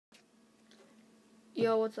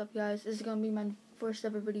Yo, what's up, guys? This is gonna be my first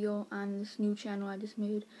ever video on this new channel I just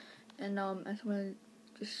made, and I just want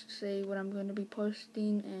to just say what I'm going to be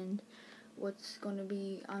posting and what's going to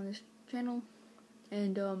be on this channel,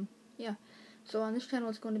 and yeah. So on this channel,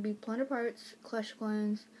 it's going to be Planet Parts, Clash of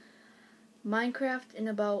Clans, Minecraft in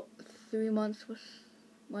about 3 months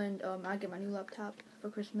when I get my new laptop for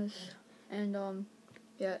Christmas, and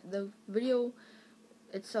yeah, the video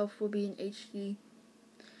itself will be in HD.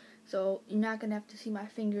 So you're not gonna have to see my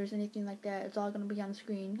fingers, anything like that. It's all gonna be on the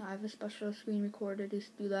screen. I have a special screen recorder to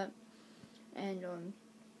do that. And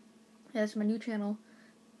that's my new channel.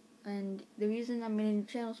 And the reason I'm making the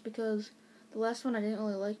channel is because the last one I didn't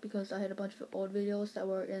really like because I had a bunch of old videos that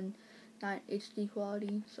were in not HD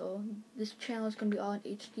quality. So this channel is gonna be all in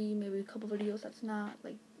HD. Maybe a couple videos that's not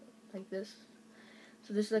like this.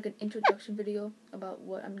 So this is like an introduction video about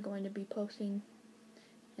what I'm going to be posting.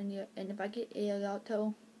 And yeah, and if I get a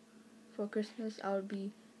Elgato for Christmas, I would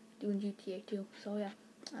be doing GTA too. So yeah,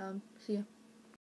 see ya.